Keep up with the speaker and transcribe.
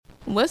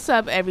What's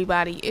up,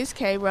 everybody? It's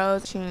K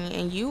Rose,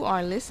 and you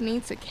are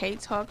listening to K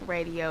Talk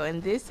Radio,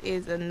 and this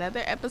is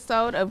another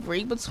episode of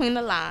Read Between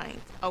the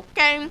Lines,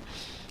 okay?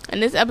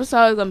 And this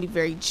episode is going to be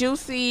very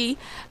juicy.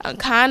 I'm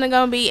kind of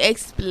going to be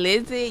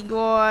explicit,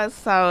 y'all.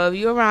 So if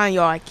you're around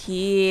your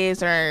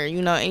kids or,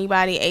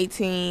 anybody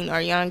 18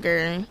 or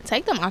younger,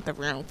 take them out the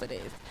room for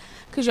this.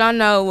 Because y'all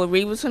know with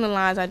Read Between the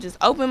Lines, I just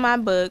opened my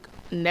book,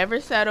 Never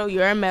Settle,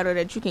 You're a Metal,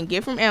 that you can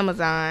get from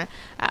Amazon.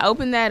 I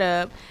opened that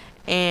up.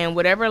 And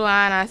whatever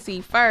line I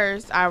see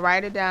first, I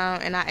write it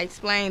down and I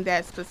explain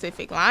that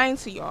specific line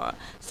to y'all.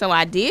 So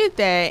I did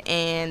that,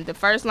 and the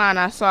first line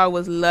I saw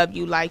was "love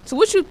you like." So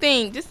what you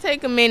think? Just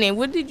take a minute.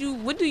 What do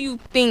you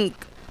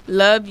think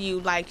 "love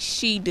you like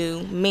she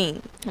do"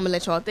 mean? I'm gonna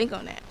let y'all think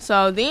on that.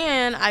 So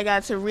then I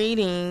got to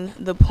reading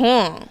the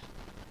poem.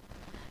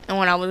 And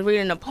when I was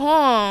reading the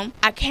poem,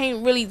 I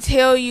can't really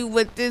tell you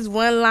what this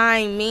one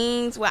line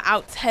means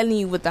without telling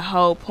you what the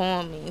whole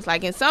poem means.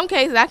 Like in some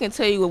cases, I can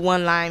tell you what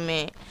one line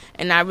meant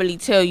and not really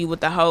tell you what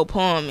the whole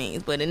poem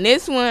means. But in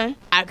this one,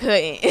 I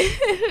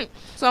couldn't.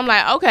 So I'm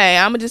like, okay,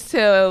 I'm going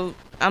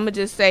to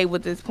just say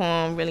what this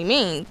poem really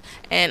means.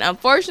 And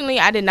unfortunately,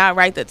 I did not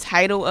write the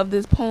title of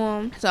this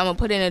poem. So I'm going to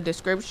put it in a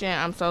description.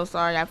 I'm so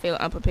sorry. I feel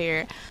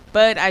unprepared.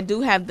 But I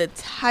do have the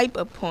type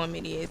of poem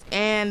it is.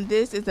 And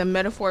this is a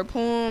metaphor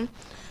poem.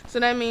 So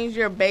that means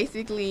you're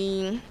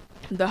basically,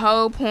 the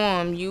whole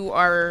poem, you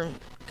are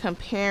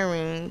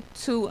comparing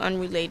two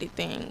unrelated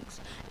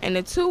things. And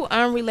the two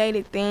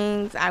unrelated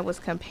things I was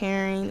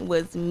comparing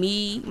was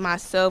me,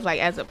 myself, like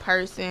as a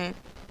person,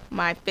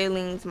 my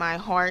feelings, my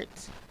heart,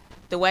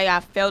 the way I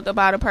felt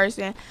about a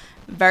person,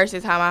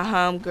 versus how my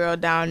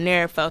homegirl down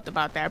there felt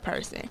about that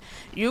person.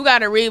 You got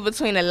to read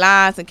between the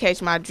lines and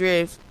catch my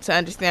drift to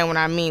understand what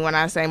I mean when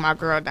I say my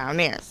girl down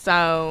there.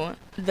 So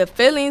the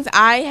feelings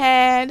I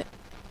had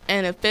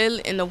and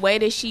the way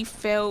that she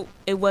felt,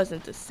 it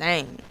wasn't the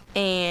same.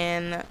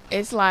 And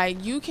it's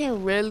like you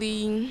can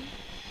really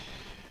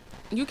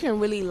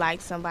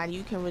like somebody,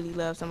 you can really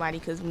love somebody.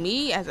 Because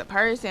me as a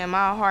person,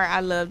 my heart, I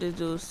love this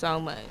dude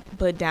so much.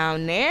 But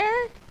down there,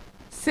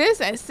 sis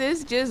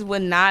just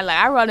would not. Like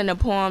I wrote in a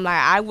poem,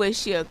 like I wish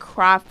she'd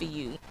cry for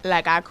you,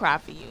 like I cry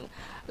for you.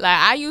 Like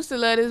I used to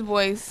love this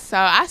boy, so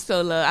I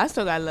still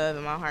got love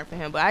in my heart for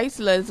him. But I used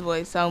to love this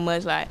boy so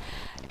much, like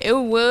it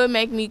would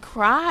make me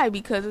cry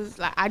because it's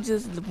like I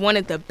just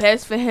wanted the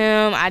best for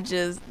him.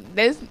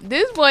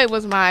 This boy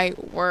was my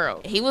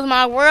world. He was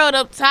my world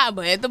up top,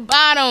 but at the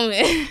bottom,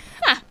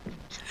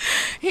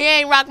 he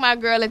ain't rock my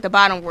girl at the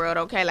bottom world,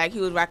 okay? Like he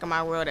was rocking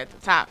my world at the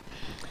top.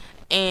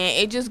 And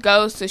it just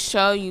goes to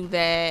show you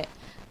that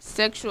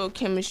sexual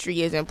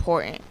chemistry is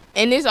important.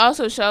 And this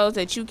also shows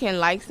that you can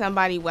like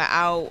somebody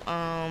without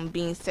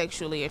being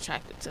sexually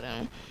attracted to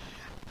them.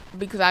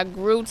 Because I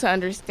grew to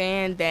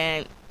understand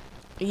that,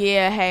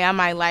 yeah, hey, I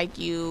might like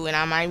you and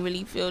I might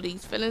really feel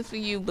these feelings for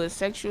you, but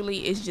sexually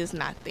it's just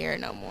not there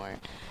no more.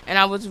 And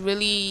I was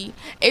really,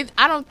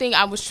 I don't think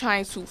I was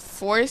trying to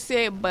force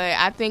it, but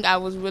I think I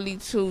was really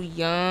too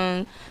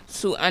young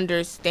to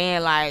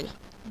understand, like,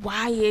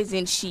 why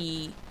isn't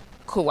she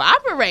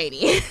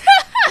cooperating?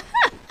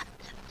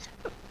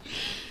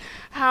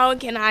 How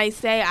can I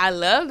say I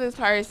love this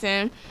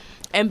person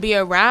and be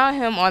around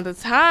him all the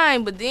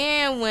time, but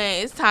then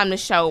when it's time to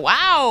show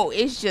out,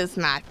 it's just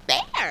not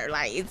there.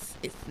 Like it's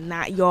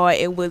not, y'all.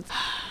 It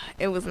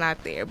was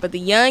not there. But the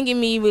young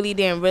in me really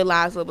didn't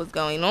realize what was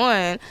going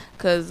on,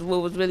 because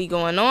what was really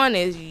going on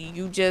is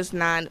you just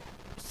not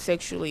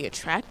sexually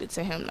attracted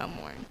to him no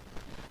more.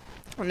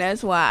 And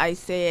that's why I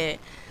said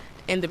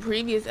in the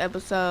previous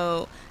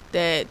episode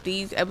that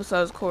these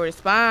episodes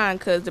correspond,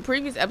 because the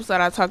previous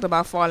episode I talked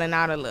about falling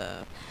out of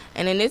love,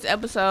 and in this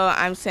episode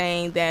I'm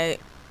saying that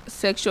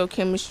sexual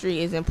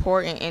chemistry is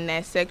important and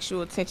that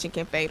sexual tension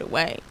can fade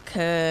away,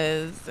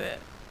 because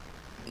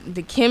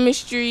the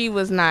chemistry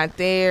was not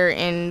there.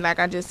 And like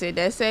I just said,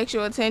 that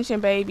sexual attention,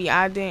 baby,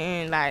 I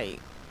didn't like.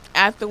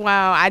 After a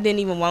while, I didn't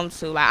even want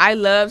to. Like I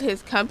loved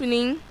his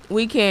company.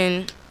 We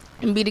can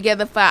be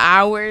together for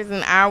hours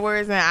and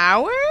hours and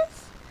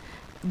hours,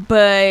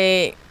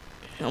 but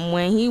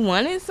when he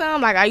wanted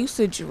some, like I used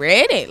to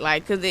dread it,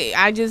 like, because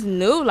I just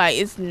knew like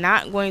it's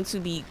not going to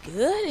be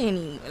good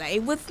anymore. Like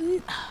it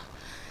wasn't.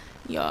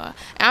 Y'all,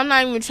 and I'm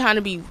not even trying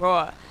to be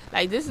raw.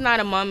 Like this is not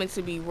a moment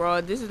to be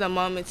raw. This is a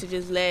moment to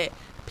just let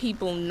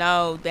people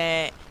know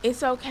that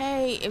it's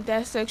okay if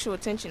that sexual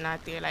attention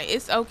not there. Like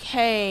it's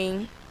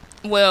okay.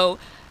 Well,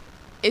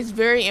 it's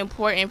very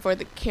important for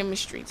the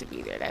chemistry to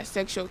be there, that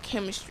sexual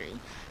chemistry,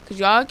 because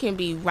y'all can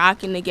be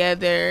rocking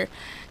together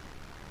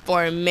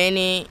for a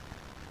minute,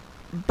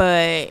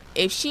 but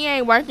if she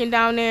ain't working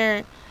down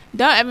there,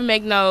 don't ever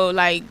make no,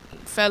 like,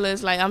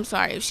 fellas, like, I'm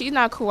sorry, if she's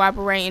not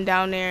cooperating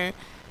down there,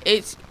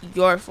 it's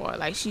your fault.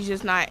 Like, she's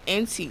just not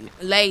into you.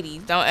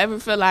 Ladies, don't ever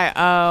feel like,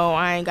 oh,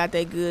 I ain't got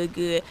that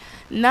good.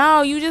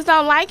 No, you just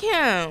don't like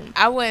him.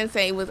 I wouldn't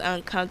say it was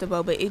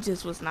uncomfortable, but it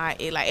just was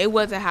not it. Like, it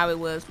wasn't how it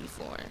was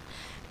before.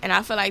 And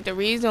I feel like the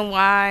reason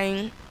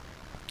why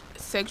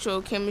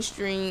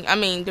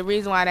the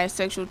reason why that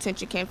sexual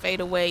tension can't fade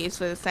away is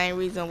for the same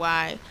reason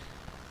why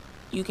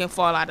you can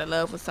fall out of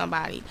love with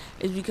somebody.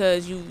 It's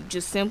because you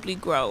just simply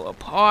grow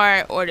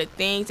apart, or the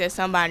things that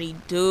somebody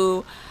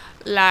do.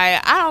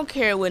 Like, I don't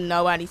care what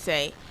nobody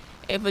say.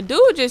 If a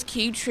dude just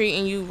keep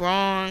treating you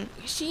wrong,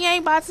 she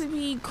ain't about to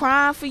be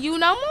crying for you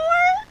no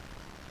more.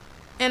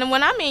 And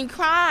when I mean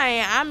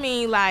crying, I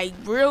mean like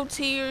real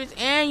tears,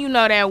 and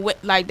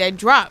that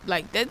drop,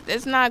 like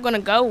that's not gonna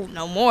go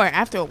no more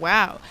after a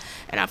while.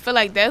 And I feel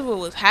like that's what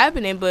was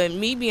happening, but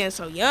me being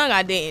so young,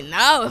 I didn't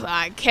know, so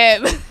I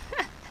kept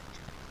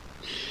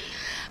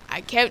I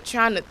kept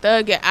trying to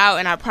thug it out.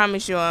 And I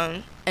promise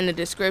y'all, in the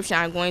description,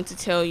 I'm going to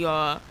tell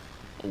y'all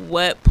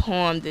what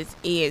poem this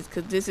is,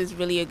 because this is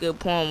really a good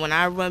poem. When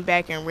I run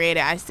back and read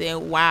it, I said,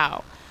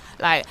 wow.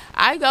 Like,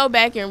 I go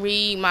back and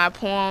read my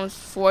poems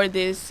for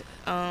this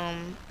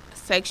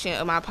section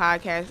of my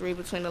podcast, Read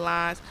Between the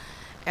Lines,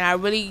 and I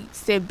really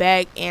sit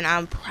back and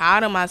I'm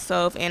proud of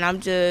myself, and I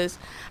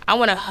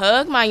want to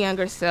hug my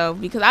younger self,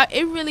 because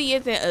it really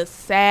isn't a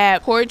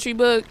sad poetry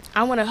book.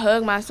 I want to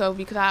hug myself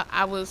because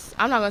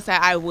I'm not going to say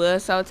I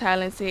was so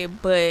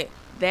talented, but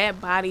that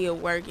body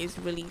of work is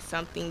really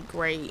something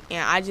great,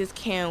 and I just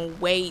can't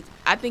wait.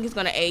 I think it's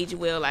going to age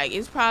well. Like,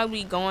 it's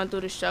probably going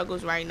through the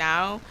struggles right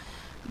now,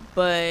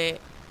 but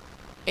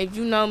if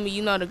you know me,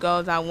 you know the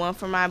goals I want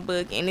for my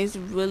book, and it's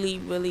really,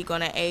 really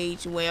going to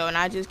age well. And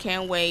I just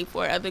can't wait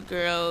for other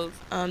girls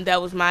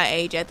that was my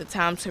age at the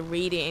time to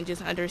read it and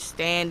just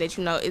understand that,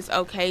 it's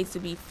okay to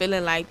be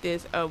feeling like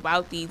this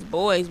about these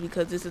boys,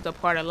 because this is a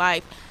part of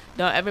life.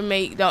 Don't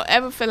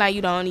ever feel like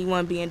you're the only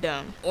one being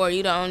dumb, or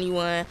you're the only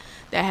one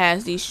that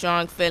has these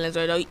strong feelings,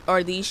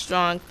 or these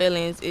strong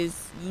feelings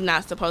is you're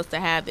not supposed to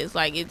have this.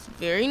 Like, it's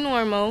very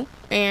normal,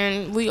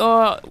 and we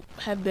all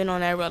have been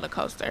on that roller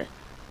coaster.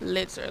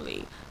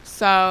 Literally.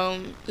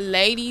 So,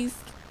 ladies,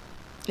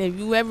 if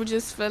you ever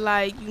just feel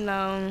like,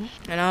 and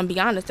I'll be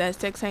honest, that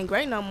sex ain't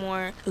great no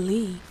more,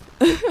 leave.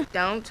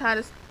 Don't try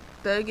to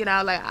thug it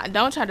out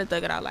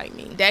like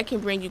me. That can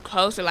bring you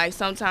closer. Like,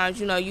 sometimes,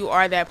 you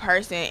are that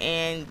person,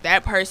 and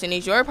that person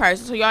is your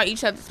person. So y'all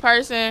each other's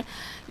person.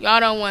 Y'all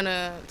don't want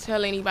to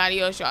tell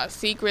anybody else y'all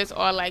secrets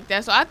or like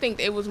that. So I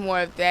think it was more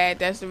of that.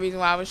 That's the reason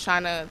why I was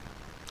trying to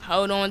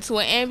hold on to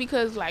it. And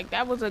because, like,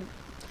 I was a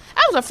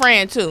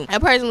friend too. That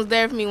person was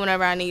there for me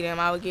whenever I needed him.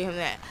 I would give him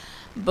that.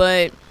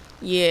 But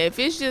yeah, if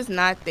it's just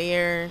not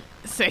there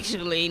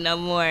sexually no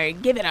more,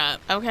 give it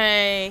up,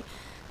 okay?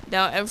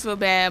 Don't ever feel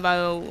bad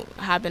about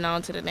hopping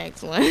on to the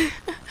next one.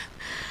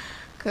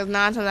 Because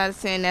 9 times out of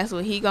 10, that's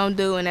what he gonna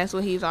do, and that's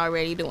what he's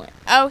already doing.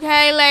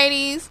 Okay,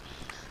 ladies?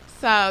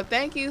 So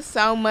thank you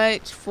so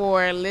much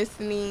for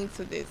listening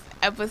to this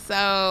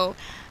episode.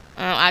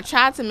 I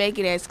tried to make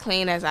it as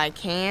clean as I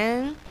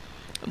can.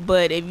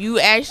 But if you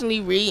actually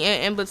read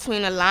in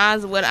between the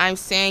lines of what I'm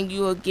saying,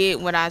 you will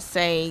get what I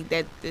say,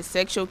 that the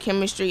sexual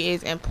chemistry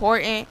is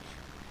important,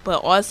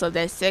 but also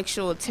that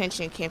sexual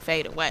attention can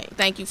fade away.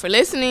 Thank you for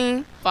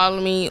listening.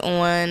 Follow me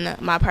on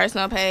my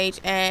personal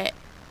page at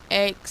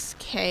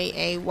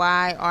XKAYROSE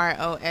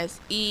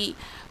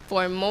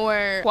for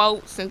more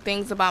quotes and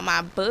things about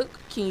my book.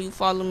 Can you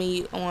follow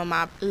me on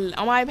my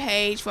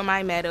page for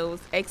my medals,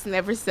 X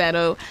Never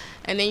Settle,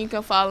 and then you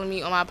can follow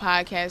me on my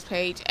podcast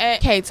page at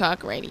K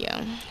Talk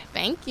Radio.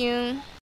 Thank you.